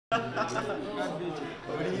Class?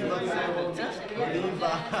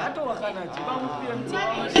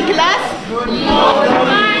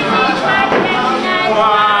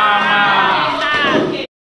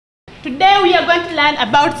 Today we are going to learn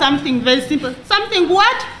about something very simple. Something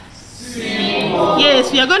what? Simple.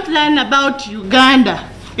 Yes, we are going to learn about Uganda.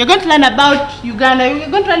 We are going to learn about Uganda. We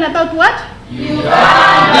are going to learn about what? Uganda.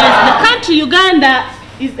 Yes, the country Uganda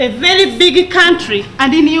is a very big country.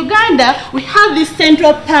 And in Uganda, we have this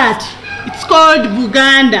central part. It's called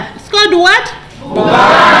Buganda. It's called what?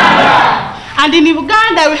 Buganda. And in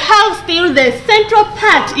Uganda, we have still the central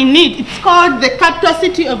part in it. It's called the capital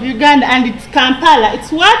city of Uganda, and it's Kampala.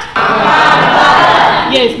 It's what?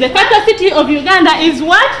 Kampala. Yes, the capital city of Uganda is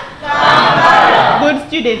what? Kampala. Good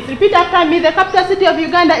students. Repeat after me. The capital city of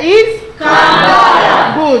Uganda is?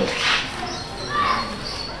 Kampala. Good.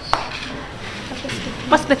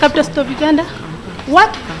 What's the capital city of Uganda?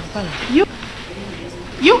 What? Kampala. You?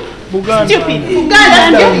 Buganda. Stupid. Buganda.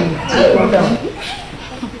 And you?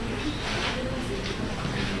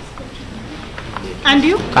 And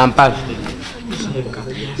you? Kampala.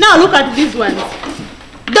 Now look at these ones.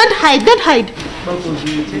 Don't hide, don't hide.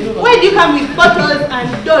 Why do you come with bottles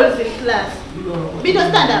and dolls in class? Beto,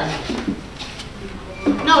 stand up.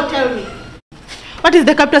 Now tell me. What is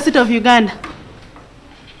the capital city of Uganda?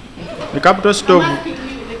 The capital city of... I'm asking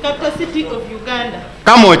you, the capital city of Uganda.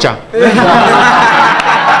 Kamocha.